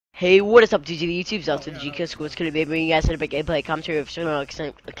Hey, what is up, DJ YouTube's out to the GK School. It's gonna be bringing you guys a big gameplay commentary of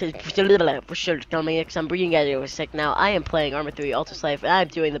for sure. Tell me, I'm bringing you guys over sick now. I am playing Arma 3 Altis Life, and I'm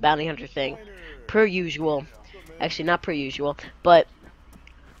doing the bounty hunter thing, per usual. Actually, not per usual, but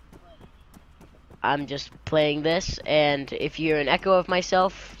I'm just playing this. And if you're an echo of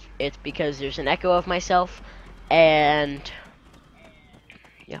myself, it's because there's an echo of myself, and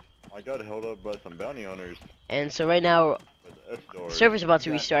yeah. I got held up by some bounty hunters. And so right now, the server's about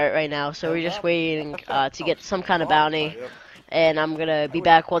to restart right now, so we're just waiting to get some kind of bounty, and I'm gonna be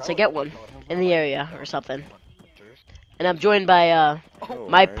back once I get one in the area or something. And I'm joined by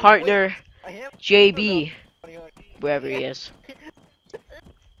my partner JB, wherever he is.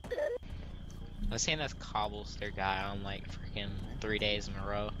 I've seen this cobblester guy on like freaking 3 days in a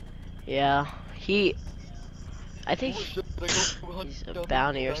row. Yeah, I think he's a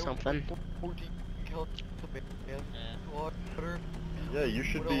bounty or something. Yeah, you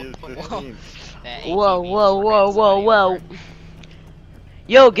should be at 15. Whoa.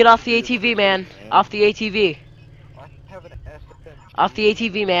 Yo, get off the ATV, man. Off the ATV. Off the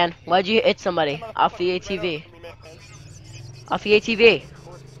ATV, man. Why'd you hit somebody? Off the ATV. Off the ATV.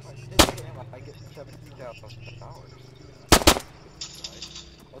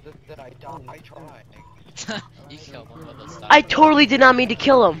 You killed one with a stun. I totally did not mean to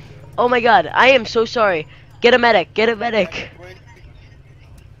kill him. Oh my god, I am so sorry. Get a medic, get a medic.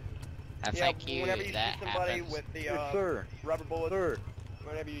 I think that happens. With the, sir. Rubber bullet. Sir.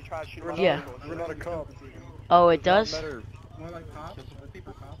 Whenever you try to shoot Yeah. We're not a cop. Oh, it does?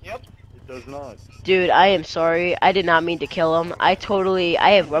 Yep. It does not. Dude, I am sorry. I did not mean to kill him. I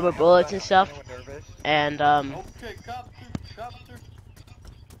have rubber bullets and stuff. And,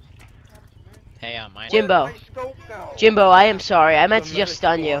 Hey, mine. Jimbo, I am sorry. I meant to just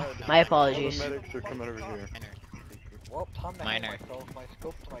stun you. My apologies. All the medics are coming over here. Minor.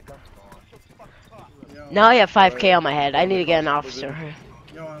 Now I have 5k on my head. I need to get an officer.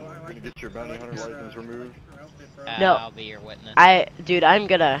 You're gonna get your bounty hunter license removed? No. I'll be your witness. Dude, I'm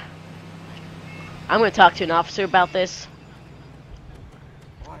gonna talk to an officer about this.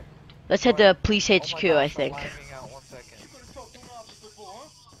 Let's head to police HQ, I think.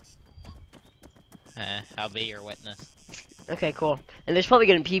 I'll be your witness. Okay, cool. And there's probably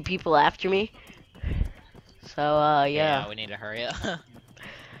gonna be people after me. So, yeah. Yeah, we need to hurry up.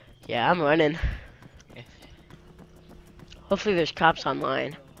 Yeah, I'm running. Hopefully there's cops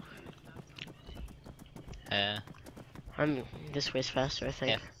online. This way's faster, I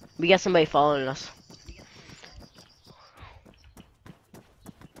think. Yeah. We got somebody following us.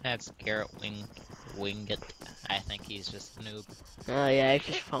 That's Garrett Wingett. I think he's just a noob. Oh, yeah, he's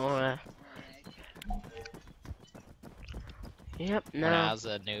just following us. Yep, no. When I was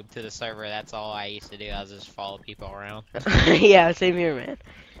a noob to the server, that's all I used to do. I was just follow people around. Yeah, same here, man.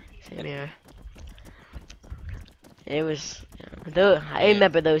 Same here. It was, I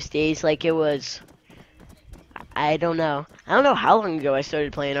remember those days like it was, I don't know how long ago I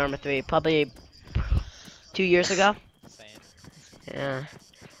started playing Arma 3, probably 2 years ago. Same. Yeah.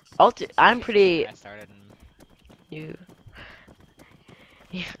 I'm pretty, I started in... you,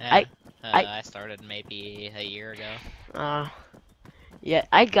 Yeah, I started maybe a year ago. Yeah,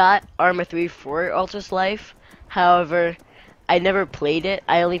 I got Arma 3 for Altis Life, however, I never played it.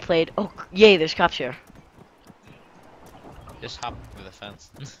 I only played, oh, yay, there's cops here. Just hop over the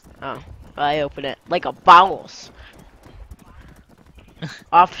fence. Oh, I open it like a bowels.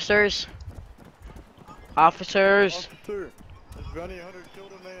 Officers. Officer, this bounty hunter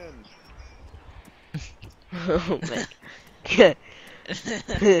killed a man. Oh my.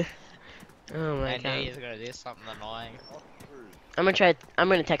 Oh my I god. knew he was gonna do something annoying. I'm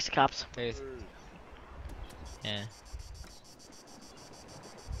gonna text the cops. Yeah.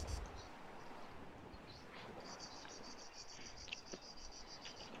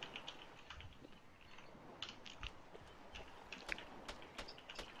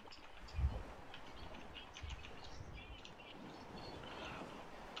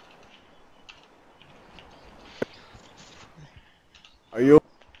 Are you?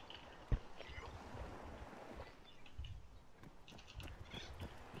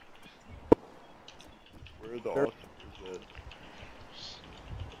 Where are the officers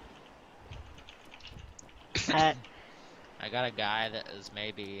at? I got a guy that is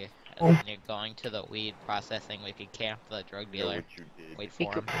maybe going to the weed processing. We could camp the drug dealer. What you did. Wait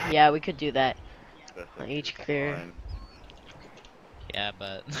for him. Yeah, we could do that. That's Each clear. fine. Yeah,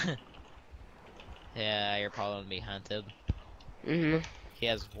 but yeah, you're probably gonna be hunted. He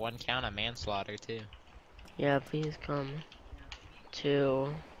has 1 count of manslaughter too. Yeah, please come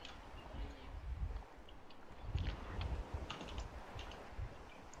to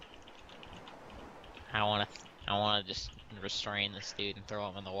I wanna just restrain this dude and throw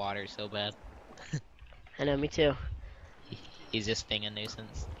him in the water so bad. I know, me too. He's just being a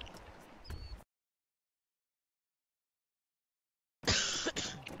nuisance.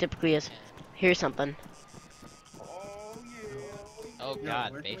 Typically is. Here's something. Oh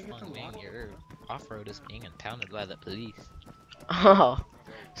god, Bayflung Wing, your off-road is being impounded by the police. Oh,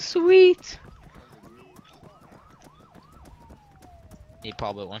 sweet. He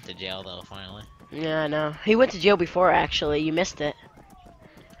probably went to jail though, finally. Yeah, I know. He went to jail before, actually. You missed it.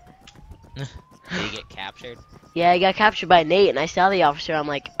 Did he get captured? Yeah, he got captured by Nate, and I saw the officer. I'm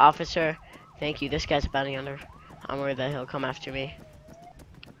like, officer, thank you. This guy's a bounty hunter. I'm worried that he'll come after me.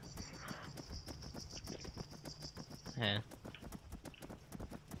 Yeah.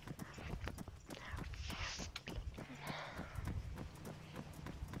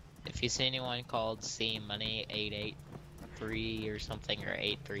 If you see anyone called C Money 883 or something, or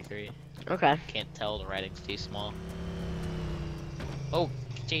 833, Okay. can't tell, the writing's too small. Oh,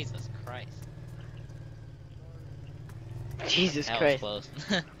 Jesus Christ. Jesus That Christ. was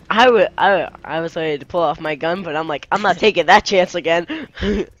close. I was ready to pull off my gun, but I'm like, I'm not taking that chance again.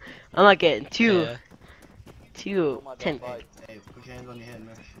 I'm not getting too ten. Hey, put your hands on your head,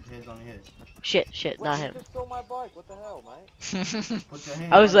 man. Put your hands on your head. Shit, not him. Just stole my bike. What the hell, mate? Put your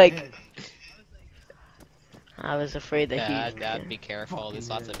hands I was on your like, head. I was afraid that Yeah, I'd be careful. There's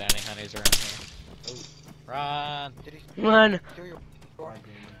lots of bounty hunters around here. Run! Run.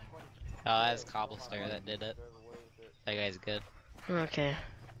 Oh, that's Cobblestar that did it. That guy's good. Okay.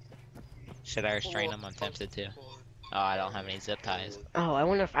 Should I restrain him? I'm tempted to. Oh, I don't have any zip ties. Oh, I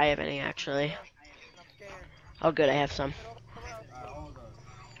wonder if I have any actually. Oh, good, I have some.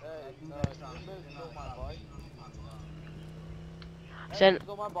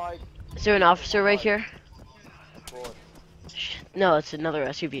 Is there an officer right here? No, it's another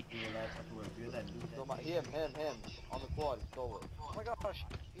SUV. Him. On the quad, he stole it. Oh my gosh,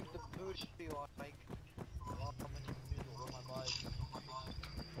 he's the booty like.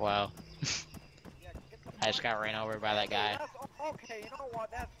 Wow. I just got ran over by that guy. Okay, you know what,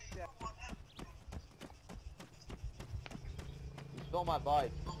 that's... He stole my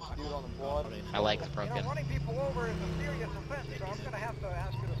bike. Dude on the quad. My leg's broken. You know, running people over is a serious offense, so I'm gonna have to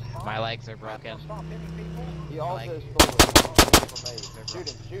ask you to stop. My legs are broken. Stop hitting people. He also stole it from me.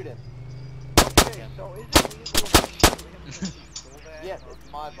 Shoot him. Okay, so is it illegal to shoot him? Yes,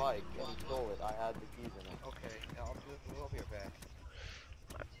 it's my bike, and he stole it. I had the keys in it. Okay, we'll be right back.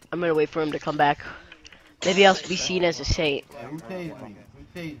 I'm gonna wait for him to come back. Maybe I'll be seen as a saint. Hey, who tased me?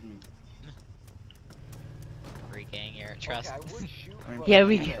 Who tased me? Regain your trust. Okay, I would shoot, Yeah,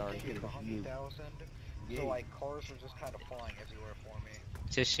 we can. So like cars were just kind of flying everywhere for me.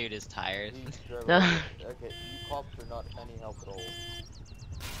 Just shoot his tires. No. Okay, you cops are not any help at all.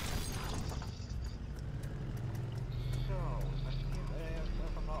 So,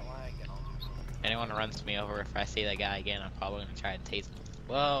 if I'm not lying, I'll do something. If anyone runs me over, if I see that guy again, I'm probably gonna try and tase him.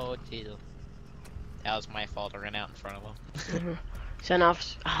 Whoa, Jesus. That was my fault. I ran out in front of him. Send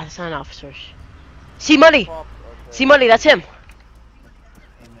officer. Ah, that's not an officer. See money. Cops, okay. See money. That's him. Hey,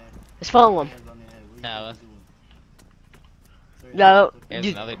 man. Let's follow him. Hands on your head. What No. you doing? No. There's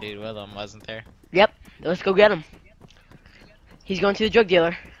you- another dude with him, wasn't there? Yep. Let's go get him. He's going to the drug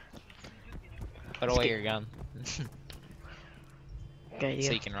dealer. Put away your gun. Good idea.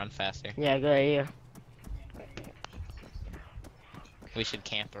 So you can run faster. Yeah, good idea. We should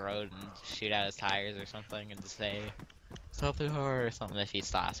camp the road and shoot out his tires or something and just say, stop the car or something. If he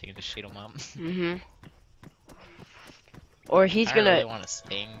stops, we can just shoot him up. Or he's I gonna. don't really want to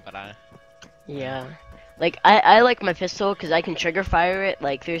sting, but I... Yeah. Like, I like my pistol because I can trigger fire it.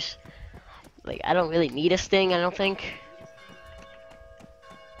 Like, there's. Like, I don't really need a sting, I don't think.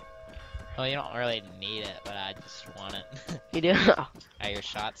 Well, you don't really need it, but I just want it. You do? I hear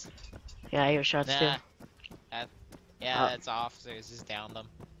shots. Yeah, I hear shots Nah. too. Yeah, that's officers. Just down them,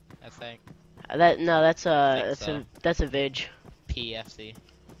 I think. That's I think that's a Vig. PFC.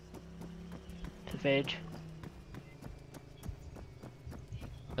 It's a Vig.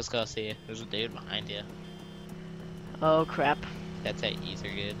 Let's go see. There's a dude behind you. Oh crap. That's that user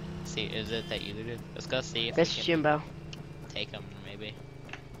dude. See, is it that user dude? Let's go see if That's we can Jimbo. take him, maybe.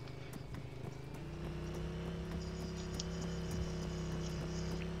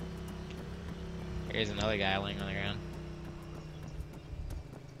 Here's another guy laying on the ground.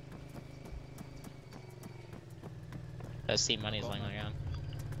 Let's see money's laying on the ground.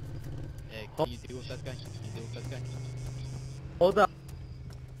 Hey, can you deal with that guy? Can you deal with that guy? Hold up.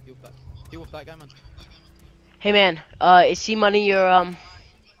 Deal with that guy, man. Hey man, is C money your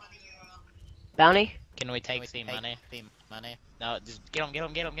bounty? Can we take C money? See money. No, just get him,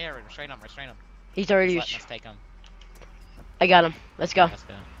 restrain him. He's already. Let's take him. I got him. Let's go. Let's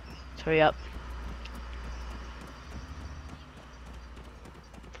go. Let's hurry up.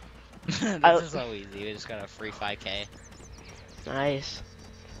 This is so easy. We just got a free 5K. Nice.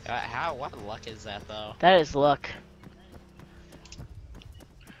 What luck is that though? That is luck.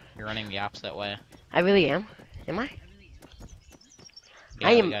 You're running the opposite way. I really am. Am I? Yeah,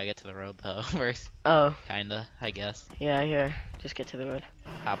 I am. we gotta get to the road though first. Oh. Kinda, I guess. Yeah, here. Just get to the road.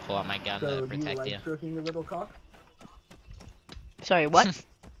 I'll pull out my gun So, to do you protect like you. stroking your little cock? Sorry, what?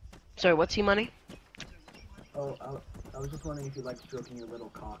 Sorry, what's he money? Oh, I was just wondering if you like stroking your little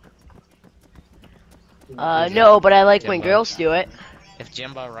cock. No, but I like when Jimbo. girls do it. If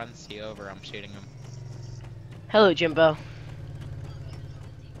Jimbo runs you over, I'm shooting him. Hello, Jimbo.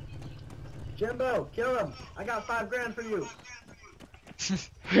 Jimbo, kill him! I got $5 grand for you.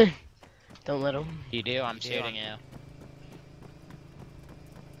 Don't let him. You do? I'm shooting you.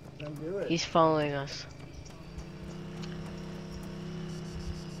 Don't do it. He's following us.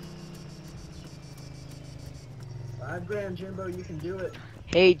 $5 grand, Jimbo. You can do it.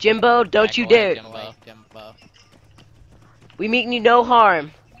 Hey, Jimbo, don't you Go ahead, dare. Jimbo. We mean you no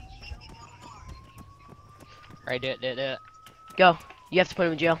harm. Alright, do it. Go. You have to put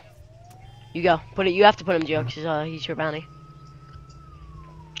him in jail. You go. You have to put him in jail because he's your bounty.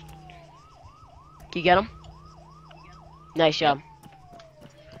 Can you get him? Nice job.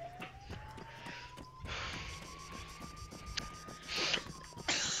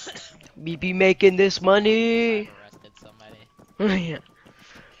 We be making this money. I've arrested somebody. Yeah.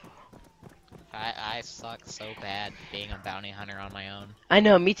 I suck so bad being a bounty hunter on my own. I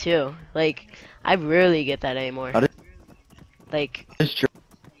know, me too. Like, I rarely get that anymore. Like, that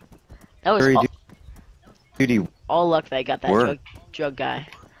was all luck that I got that drug guy.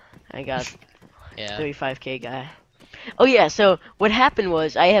 I got Yeah. 35K guy. Oh yeah, so what happened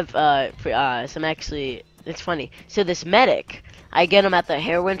was I have some actually, it's funny. So this medic, I get him at the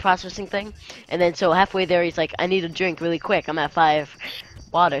heroin processing thing, and then so halfway there he's like, I need a drink really quick. I'm at 5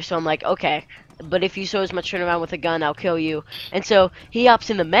 water, so I'm like, okay. But if you so as much turn around with a gun, I'll kill you. And so he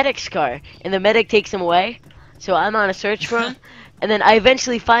hops in the medic's car, and the medic takes him away. So I'm on a search for him, and then I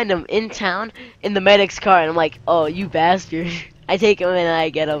eventually find him in town in the medic's car, and I'm like, oh, you bastard. I take him and I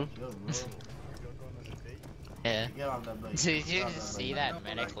get him. Yeah. Did you just see that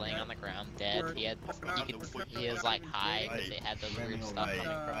medic laying on the ground dead? He was like high because it had those weird stuff coming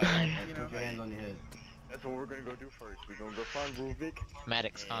from it. Put your hands on your head. That's what we're gonna go do first. We're gonna go find Ruvik.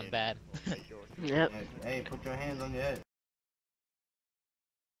 Medic's gone bad. Yep. Hey, put your hands on your head.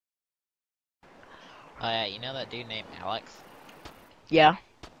 Oh yeah, you know that dude named Alex? Yeah.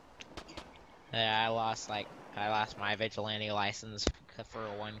 Yeah, I lost my vigilante license for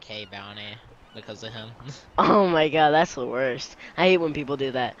a 1K bounty because of him. Oh my god, that's the worst. I hate when people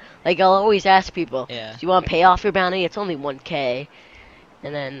do that. Like, I'll always ask people, Yeah. do you want to pay off your bounty? It's only 1K.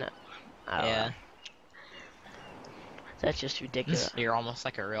 And then, I don't Yeah. know. That's just ridiculous. You're almost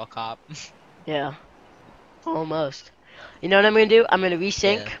like a real cop. Yeah. Almost. You know what I'm going to do? I'm going to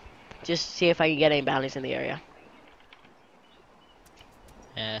resync. Yeah. Just see if I can get any bounties in the area.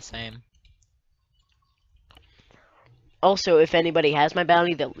 Yeah, same. Also, if anybody has my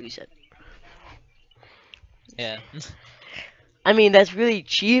bounty, they'll lose it. Yeah. I mean, that's really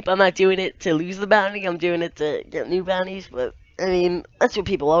cheap. I'm not doing it to lose the bounty. I'm doing it to get new bounties. But, I mean, that's what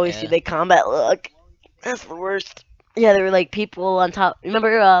people always do. Yeah. They combat luck. That's the worst. Yeah, there were, like, people on top.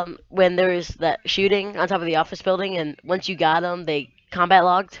 Remember when there was that shooting on top of the office building, and once you got them, they combat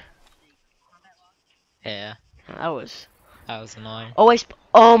logged? Yeah. That was annoying. Oh,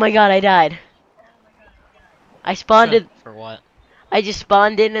 oh my god, I died. I spawned in. For what? I just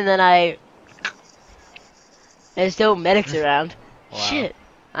spawned in and then there's no medics around. Wow. Shit,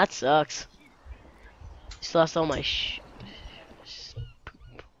 that sucks. Just lost all my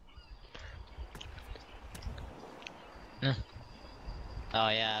Oh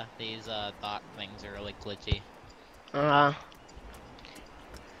yeah, these dock things are really glitchy. Half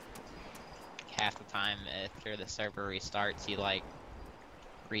the time after the server restarts, you like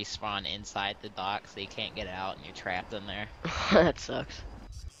respawn inside the dock so you can't get out and you're trapped in there. That sucks.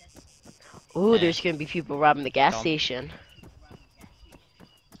 Ooh, Yeah. there's gonna be people robbing the gas Don't- station.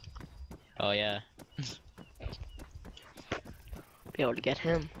 Oh yeah. Be able to get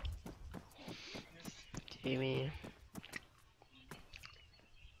him. Jamie.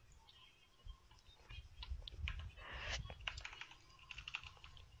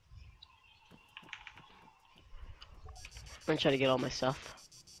 I'm gonna try to get all my stuff.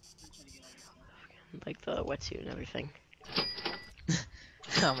 Like the wetsuit and everything.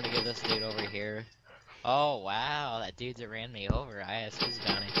 I'm gonna get this dude over here. Oh wow, that dude that ran me over, I asked his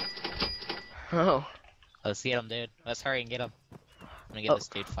bounty. Oh. Let's get him, dude. Let's hurry and get him. I'm gonna give Oh. this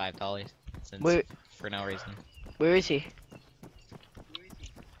dude $5 since Where for no reason. where is he?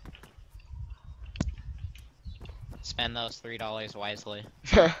 Spend those $3 wisely.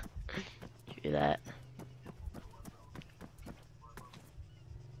 Do that.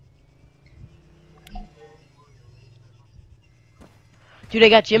 Dude, I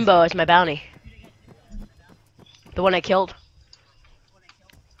got Jimbo as my bounty. The one I killed.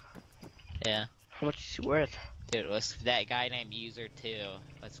 Yeah. How much is he worth? Dude, let's that guy named User 2.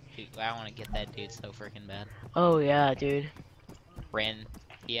 I want to get that dude so freaking bad. Oh yeah, dude.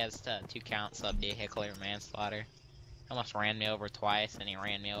 He has 2 counts of vehicular manslaughter. Almost ran me over twice, and he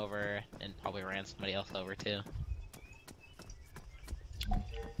ran me over, and probably ran somebody else over too.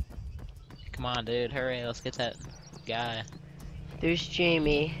 Come on, dude, hurry, let's get that guy There's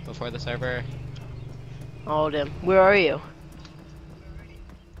Jamie. before the server. Hold him. Where are you?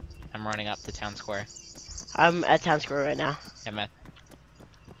 I'm running up to town square. I'm at town square right now. I'm at.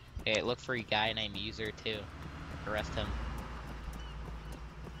 Okay, look for a guy named User 2. Arrest him.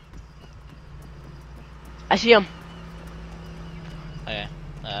 I see him. Okay,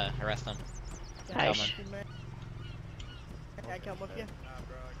 arrest him. Nice. Coming. Can I come with you?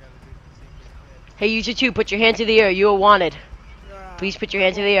 Hey, you two, put your hands in the air. You are wanted. Alright. Please put your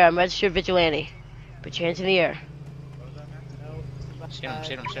hands in the air. I'm registered vigilante. Put your hands in the air. Shoot him,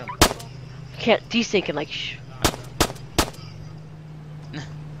 shoot him, shoot him. Can't desync like shh.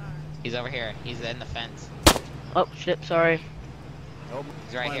 He's over here. He's in the fence. Oh shit, sorry. Help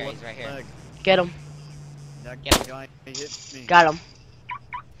He's right my here, left he's right here. leg. Get him. That Get him. guy hit me. Got him.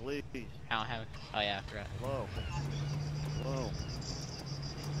 Please. I don't have. Oh yeah, I forgot. Hello. Hello.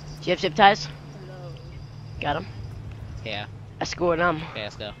 Do you have zip ties? Hello. Got him. Yeah. I scored him. Okay,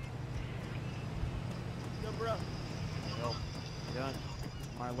 let's go. Yo, bro. Help. Gun.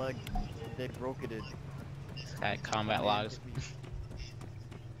 My leg. They broke it. Got combat logs.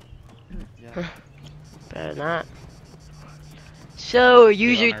 Yeah. Better not. So, You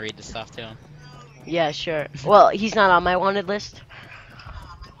user. want to read the stuff to him? Yeah, sure. Well, he's not on my wanted list.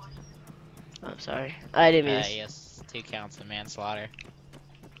 I'm sorry. I didn't mean to. He has 2 counts of manslaughter.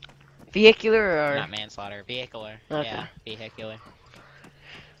 Vehicular or Not manslaughter, vehicular. Okay. Yeah, vehicular.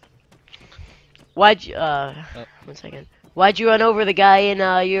 why'd you? Oh. 1 second. Why'd you run over the guy in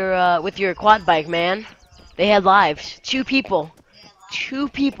your with your quad bike, man? They had lives. 2 people. 2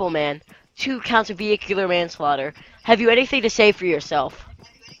 people, man. 2 counts of vehicular manslaughter. Have you anything to say for yourself?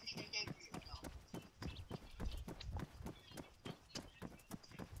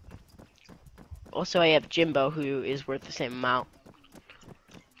 Also, I have Jimbo, who is worth the same amount.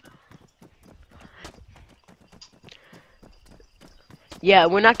 Yeah,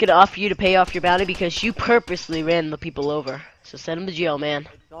 we're not gonna offer you to pay off your bounty because you purposely ran the people over. So send them to jail, man.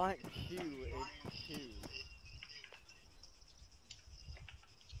 It's not Q, it's Q.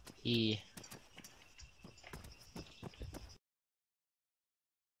 E.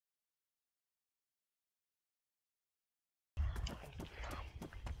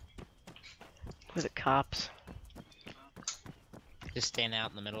 Where are the cops? Just stand out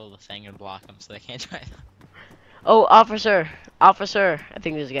in the middle of the thing and block them so they can't drive. Oh, officer! Officer! I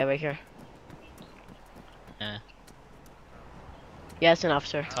think there's a guy right here. Yeah. Yeah, it's an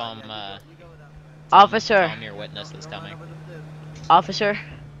officer. Tell him, Officer! tell him your witness is coming. Officer?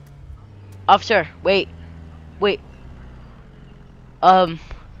 Officer, wait. Wait. Yeah.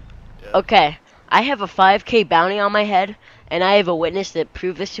 Okay. I have a 5K bounty on my head, and I have a witness that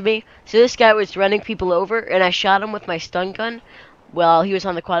proved this to me. So this guy was running people over, and I shot him with my stun gun while he was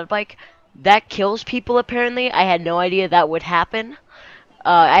on the quad bike. That kills people, apparently. I had no idea that would happen.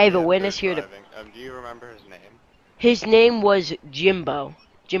 I have a Yeah, witness they're here to... driving. Do you remember his name? His name was Jimbo.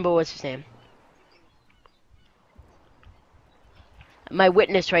 Jimbo was his name. My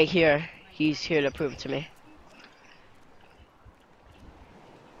witness right here. He's here to prove it to me.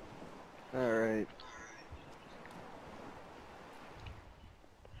 Alright.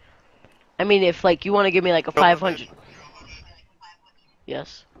 I mean, if, like, you want to give me, like, a 500...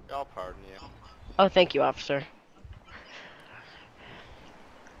 Yes. I'll pardon you. Oh, thank you, officer.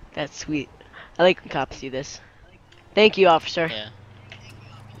 That's sweet. I like when cops do this. Thank you, officer. Yeah.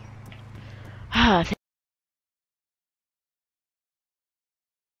 Ah,